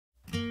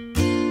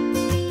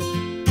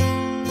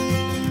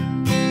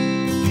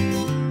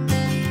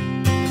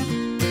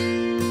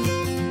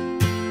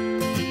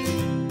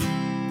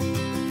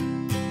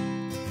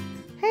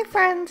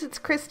friends, it's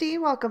Christy.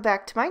 Welcome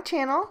back to my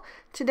channel.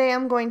 Today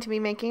I'm going to be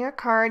making a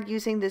card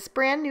using this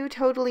brand new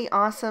totally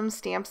awesome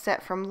stamp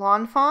set from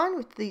Lawn Fawn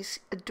with these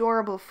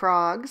adorable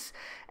frogs,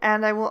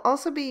 and I will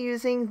also be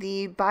using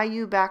the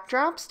Bayou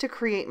backdrops to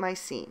create my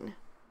scene.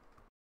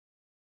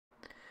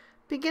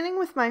 Beginning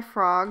with my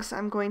frogs,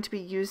 I'm going to be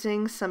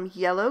using some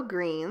yellow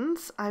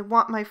greens. I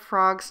want my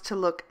frogs to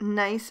look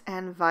nice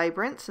and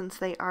vibrant since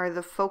they are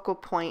the focal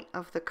point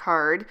of the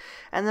card.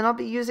 And then I'll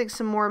be using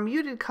some more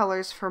muted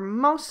colors for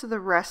most of the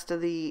rest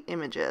of the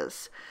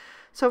images.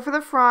 So for the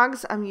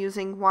frogs, I'm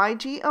using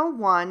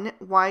YG01,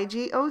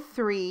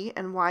 YG03,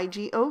 and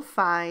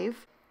YG05.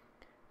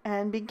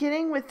 And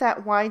beginning with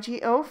that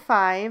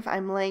YG05,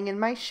 I'm laying in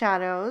my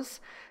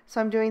shadows. So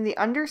I'm doing the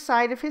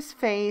underside of his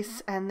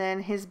face and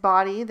then his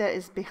body that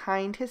is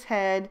behind his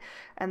head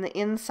and the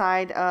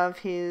inside of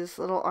his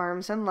little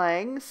arms and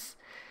legs.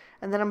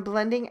 And then I'm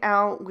blending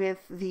out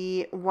with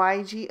the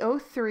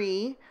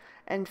YG03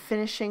 and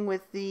finishing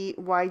with the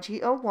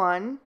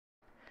YG01.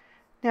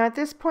 Now at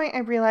this point I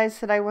realized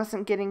that I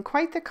wasn't getting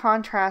quite the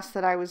contrast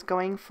that I was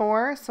going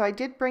for, so I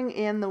did bring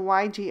in the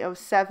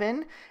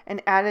YG07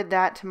 and added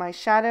that to my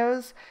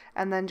shadows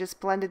and then just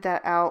blended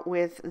that out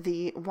with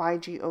the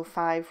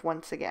YG05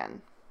 once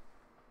again.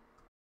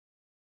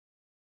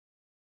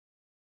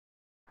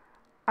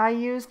 I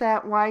use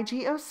that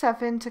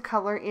YG07 to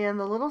color in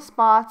the little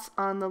spots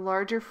on the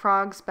larger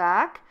frog's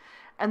back,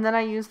 and then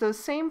I use those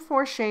same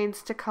 4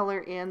 shades to color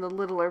in the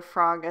littler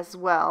frog as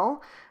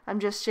well. I'm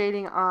just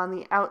shading on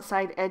the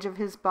outside edge of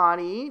his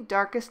body,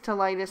 darkest to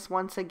lightest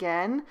once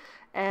again,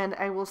 and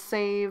I will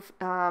save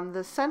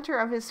the center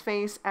of his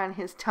face and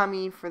his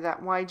tummy for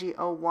that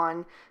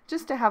YG01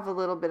 just to have a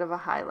little bit of a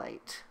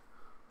highlight.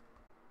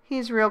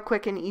 He's real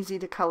quick and easy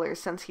to color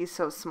since he's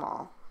so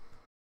small.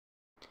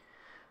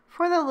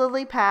 For the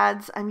lily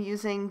pads, I'm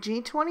using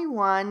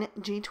G21,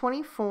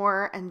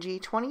 G24, and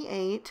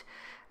G28.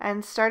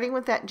 And starting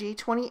with that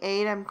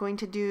G28, I'm going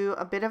to do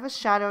a bit of a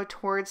shadow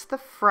towards the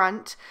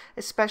front,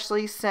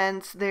 especially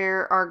since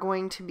there are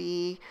going to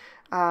be,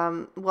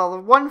 well,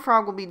 the one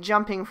frog will be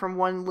jumping from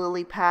one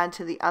lily pad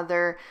to the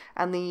other,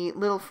 and the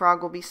little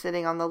frog will be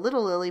sitting on the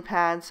little lily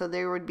pad, so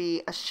there would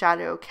be a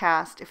shadow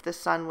cast if the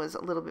sun was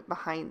a little bit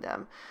behind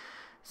them.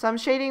 So I'm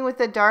shading with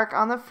the dark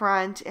on the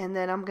front, and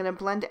then I'm going to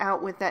blend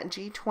out with that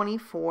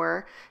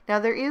G24. Now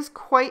there is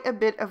quite a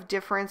bit of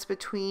difference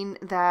between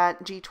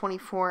that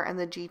G24 and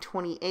the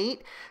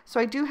G28, so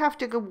I do have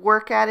to go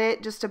work at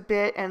it just a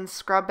bit and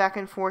scrub back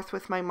and forth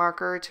with my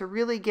marker to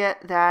really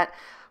get that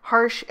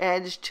harsh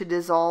edge to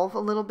dissolve a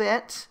little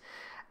bit.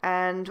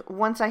 And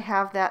once I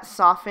have that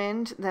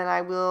softened, then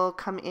I will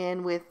come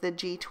in with the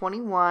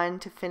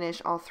G21 to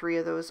finish all 3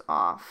 of those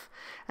off.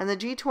 And the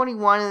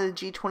G21 and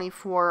the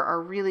G24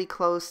 are really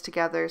close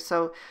together,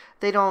 so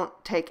they don't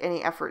take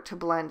any effort to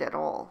blend at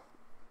all.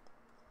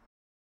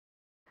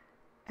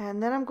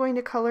 And then I'm going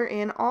to color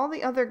in all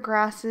the other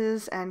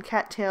grasses and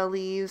cattail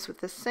leaves with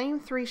the same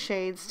 3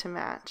 shades to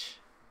match.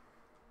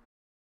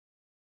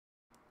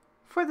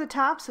 For the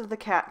tops of the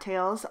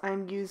cattails,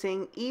 I'm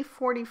using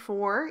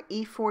E44,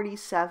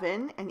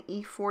 E47, and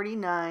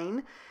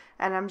E49,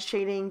 and I'm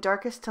shading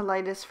darkest to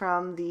lightest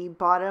from the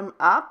bottom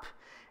up,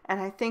 and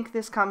I think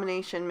this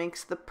combination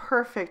makes the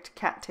perfect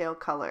cattail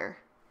color.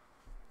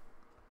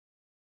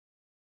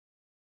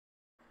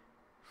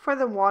 For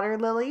the water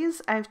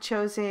lilies, I've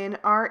chosen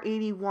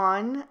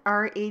R81,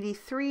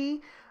 R83,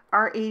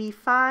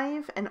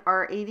 R85, and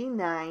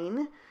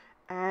R89.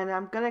 And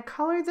I'm going to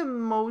color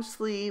them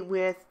mostly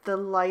with the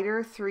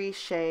lighter 3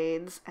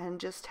 shades and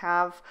just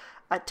have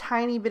a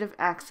tiny bit of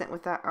accent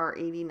with that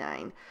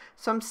R89.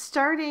 So I'm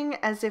starting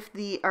as if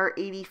the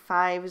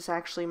R85 is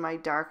actually my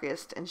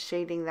darkest and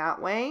shading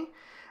that way.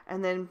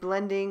 And then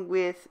blending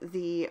with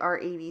the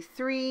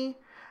R83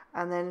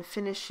 and then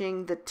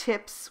finishing the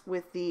tips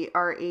with the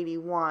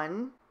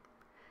R81.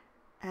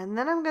 And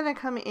then I'm going to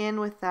come in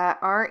with that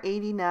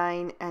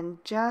R89 and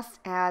just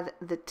add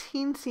the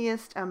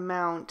teensiest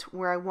amount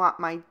where I want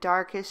my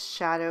darkest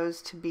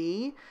shadows to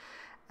be.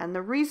 And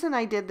the reason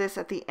I did this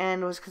at the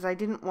end was because I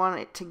didn't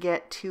want it to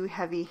get too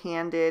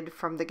heavy-handed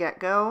from the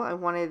get-go. I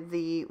wanted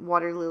the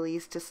water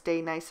lilies to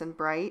stay nice and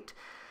bright.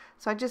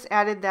 So I just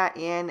added that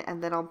in,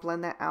 and then I'll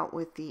blend that out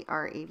with the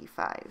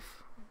R85.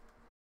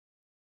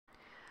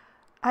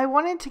 I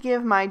wanted to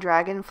give my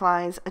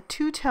dragonflies a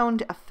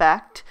 2-toned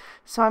effect,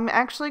 so I'm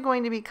actually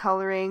going to be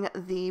coloring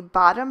the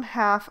bottom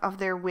half of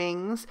their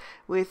wings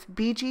with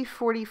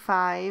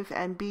BG45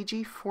 and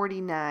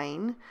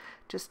BG49,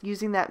 just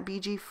using that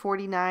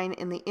BG49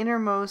 in the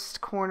innermost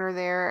corner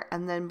there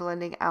and then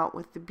blending out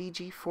with the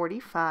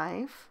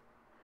BG45.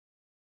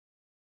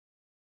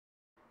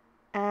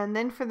 And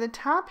then for the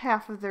top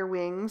half of their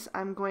wings,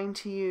 I'm going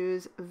to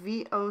use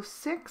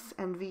V06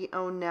 and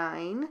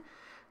V09.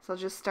 So I'll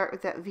just start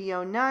with that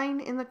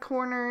V09 in the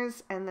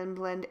corners and then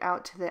blend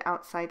out to the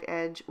outside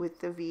edge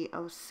with the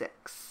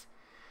V06.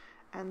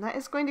 And that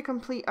is going to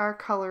complete our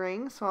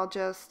coloring, so I'll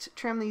just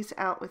trim these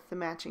out with the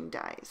matching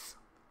dies.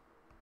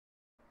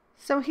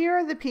 So here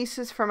are the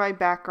pieces for my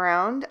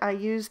background. I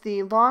used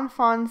the Lawn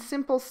Fawn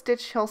Simple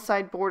Stitch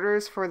Hillside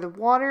Borders for the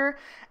water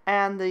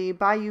and the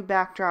Bayou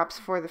backdrops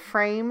for the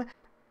frame.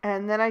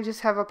 And then I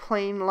just have a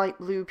plain light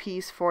blue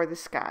piece for the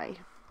sky.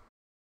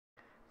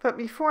 But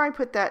before I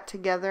put that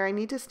together, I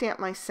need to stamp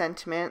my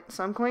sentiment.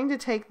 So I'm going to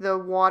take the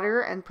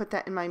water and put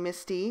that in my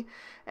MISTI.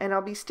 And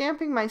I'll be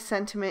stamping my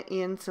sentiment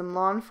in some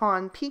Lawn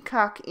Fawn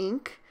Peacock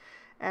ink.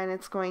 And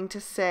it's going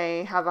to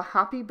say, "Have a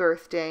happy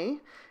birthday."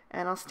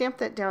 And I'll stamp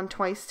that down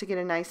twice to get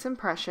a nice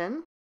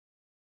impression.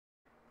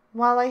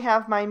 While I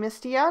have my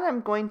MISTI out,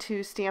 I'm going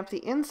to stamp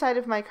the inside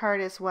of my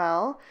card as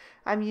well.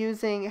 I'm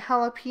using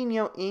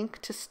jalapeno ink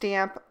to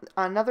stamp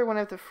another one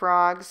of the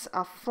frogs,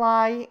 a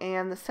fly,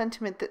 and the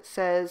sentiment that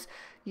says,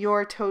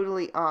 "You're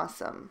totally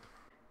awesome."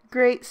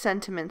 Great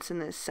sentiments in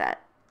this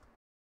set.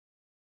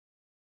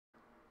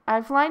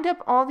 I've lined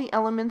up all the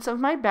elements of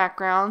my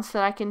background so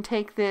that I can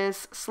take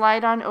this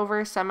slide on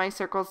over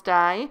semicircles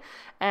die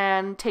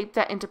and tape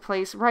that into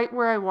place right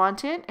where I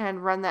want it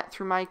and run that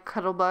through my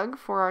Cuttlebug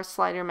for our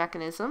slider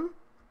mechanism.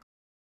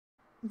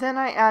 Then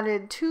I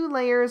added 2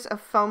 layers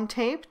of foam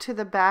tape to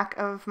the back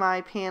of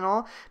my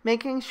panel,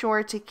 making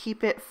sure to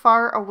keep it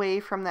far away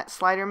from that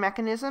slider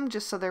mechanism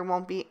just so there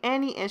won't be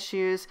any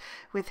issues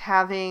with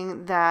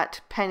having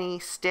that penny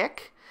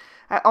stick.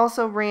 I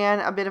also ran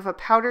a bit of a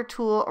powder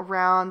tool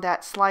around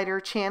that slider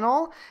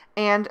channel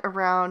and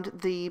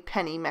around the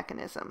penny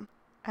mechanism.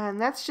 And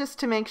that's just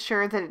to make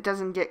sure that it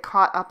doesn't get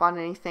caught up on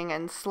anything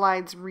and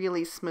slides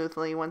really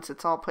smoothly once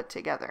it's all put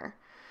together.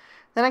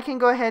 Then I can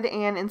go ahead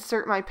and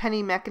insert my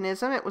penny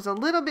mechanism. It was a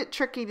little bit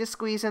tricky to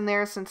squeeze in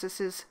there since this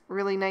is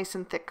really nice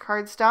and thick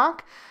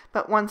cardstock,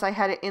 but once I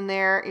had it in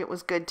there, it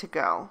was good to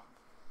go.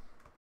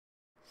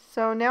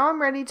 So now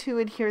I'm ready to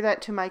adhere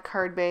that to my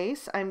card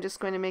base. I'm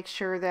just going to make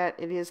sure that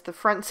it is the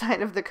front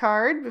side of the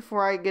card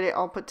before I get it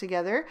all put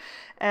together.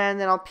 And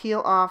then I'll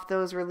peel off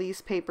those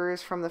release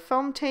papers from the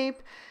foam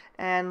tape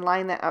and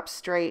line that up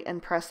straight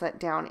and press that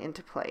down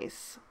into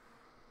place.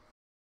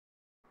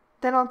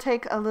 Then I'll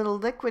take a little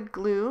liquid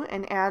glue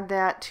and add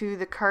that to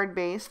the card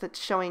base that's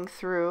showing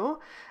through.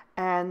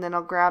 And then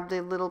I'll grab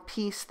the little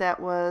piece that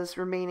was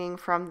remaining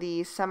from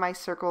the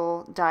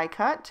semicircle die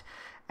cut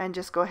and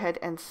just go ahead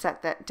and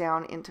set that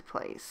down into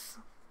place.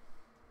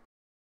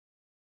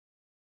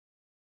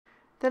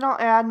 Then I'll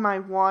add my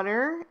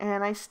water,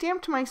 and I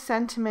stamped my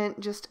sentiment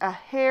just a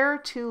hair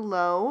too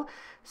low,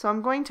 so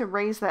I'm going to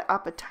raise that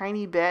up a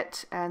tiny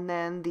bit, and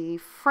then the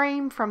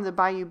frame from the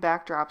Bayou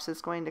backdrops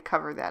is going to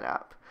cover that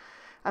up.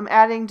 I'm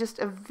adding just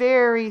a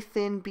very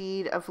thin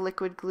bead of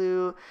liquid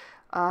glue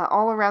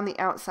all around the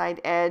outside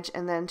edge,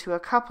 and then to a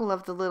couple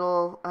of the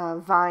little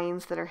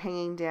vines that are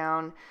hanging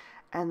down,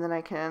 and then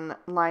I can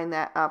line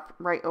that up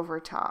right over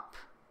top.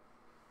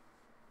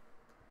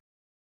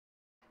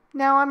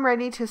 Now I'm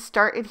ready to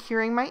start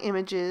adhering my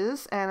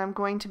images, and I'm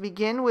going to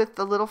begin with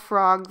the little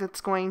frog that's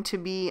going to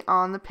be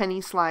on the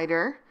penny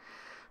slider.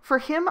 For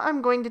him,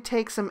 I'm going to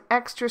take some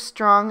extra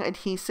strong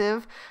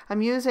adhesive.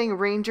 I'm using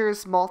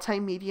Ranger's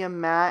Multimedia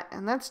Matte,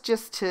 and that's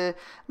just to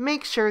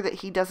make sure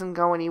that he doesn't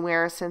go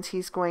anywhere since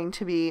he's going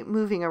to be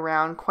moving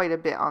around quite a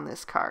bit on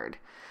this card.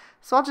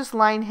 So I'll just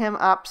line him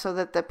up so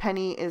that the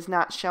penny is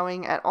not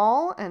showing at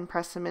all and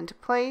press him into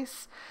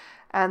place.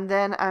 And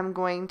then I'm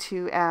going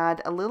to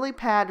add a lily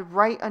pad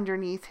right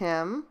underneath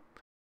him.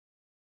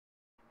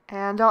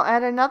 And I'll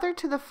add another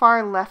to the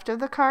far left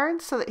of the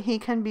card so that he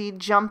can be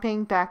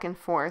jumping back and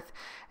forth.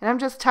 And I'm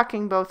just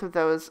tucking both of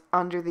those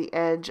under the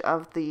edge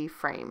of the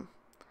frame.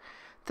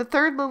 The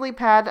third lily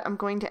pad I'm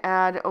going to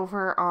add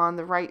over on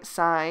the right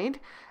side,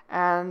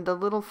 and the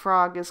little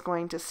frog is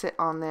going to sit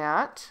on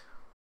that.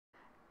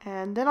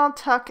 And then I'll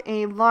tuck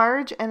a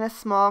large and a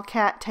small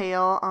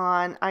cattail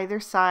on either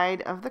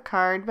side of the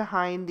card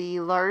behind the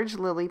large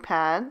lily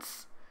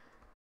pads.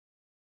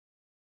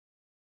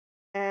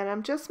 And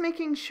I'm just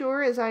making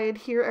sure as I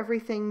adhere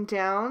everything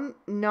down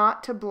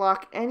not to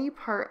block any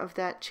part of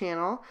that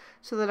channel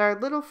so that our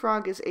little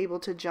frog is able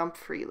to jump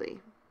freely.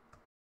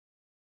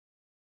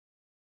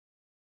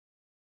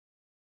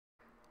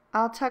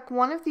 I'll tuck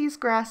one of these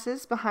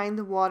grasses behind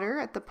the water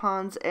at the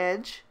pond's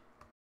edge.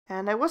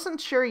 And I wasn't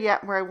sure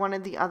yet where I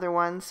wanted the other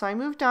one, so I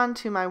moved on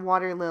to my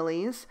water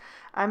lilies.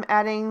 I'm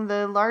adding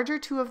the larger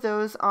 2 of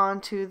those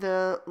onto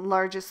the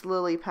largest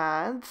lily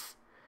pads.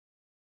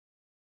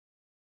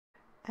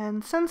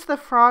 And since the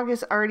frog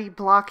is already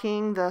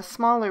blocking the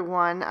smaller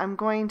one, I'm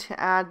going to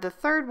add the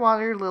third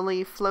water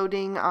lily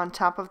floating on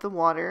top of the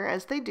water,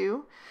 as they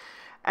do.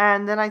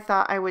 And then I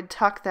thought I would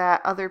tuck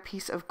that other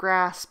piece of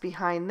grass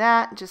behind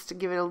that just to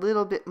give it a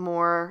little bit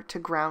more to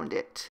ground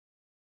it.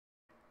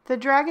 The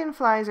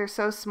dragonflies are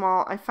so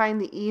small, I find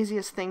the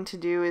easiest thing to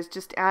do is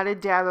just add a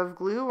dab of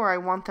glue where I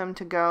want them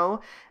to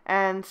go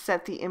and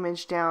set the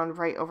image down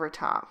right over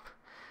top.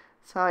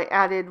 So I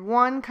added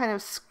 1 kind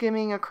of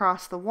skimming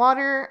across the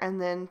water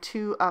and then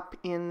 2 up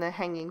in the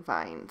hanging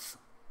vines.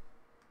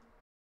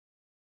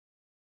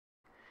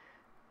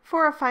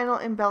 For a final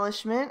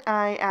embellishment,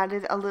 I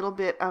added a little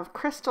bit of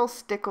crystal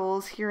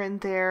stickles here and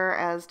there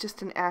as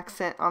just an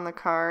accent on the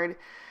card.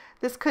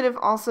 This could have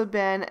also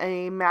been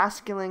a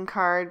masculine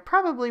card,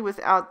 probably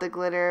without the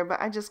glitter,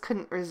 but I just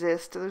couldn't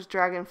resist. Those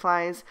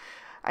dragonflies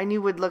I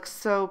knew would look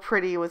so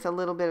pretty with a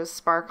little bit of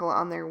sparkle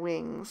on their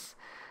wings.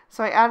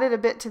 So I added a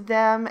bit to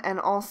them and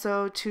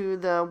also to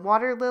the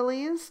water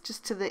lilies,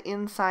 just to the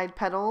inside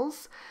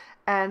petals,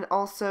 and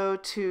also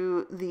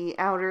to the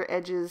outer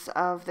edges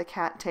of the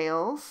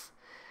cattails.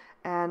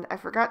 And I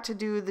forgot to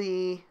do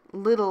the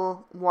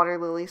little water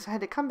lily, so I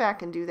had to come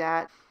back and do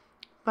that.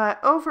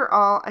 But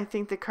overall, I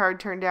think the card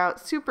turned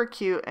out super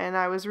cute and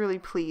I was really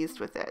pleased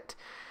with it.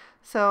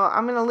 So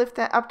I'm going to lift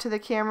that up to the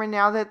camera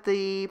now that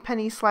the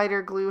penny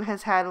slider glue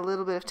has had a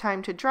little bit of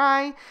time to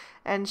dry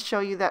and show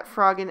you that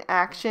frog in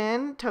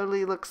action.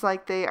 Totally looks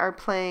like they are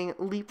playing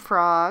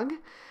Leapfrog.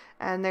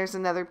 And there's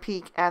another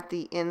peek at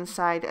the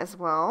inside as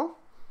well.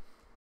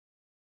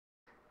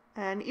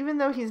 And even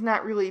though he's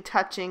not really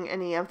touching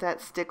any of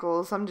that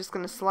stickles, I'm just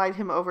going to slide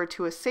him over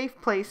to a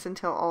safe place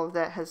until all of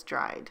that has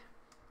dried.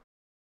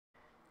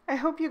 I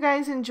hope you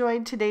guys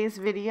enjoyed today's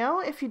video.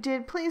 If you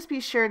did, please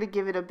be sure to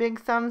give it a big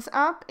thumbs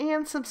up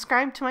and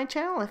subscribe to my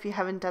channel if you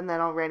haven't done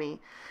that already.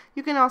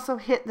 You can also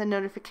hit the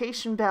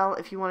notification bell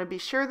if you want to be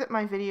sure that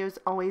my videos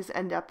always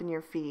end up in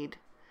your feed.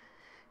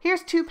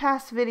 Here's 2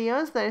 past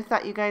videos that I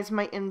thought you guys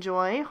might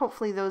enjoy.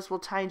 Hopefully those will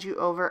tide you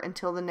over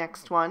until the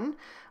next one.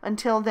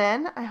 Until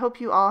then, I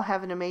hope you all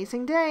have an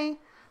amazing day.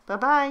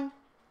 Bye-bye.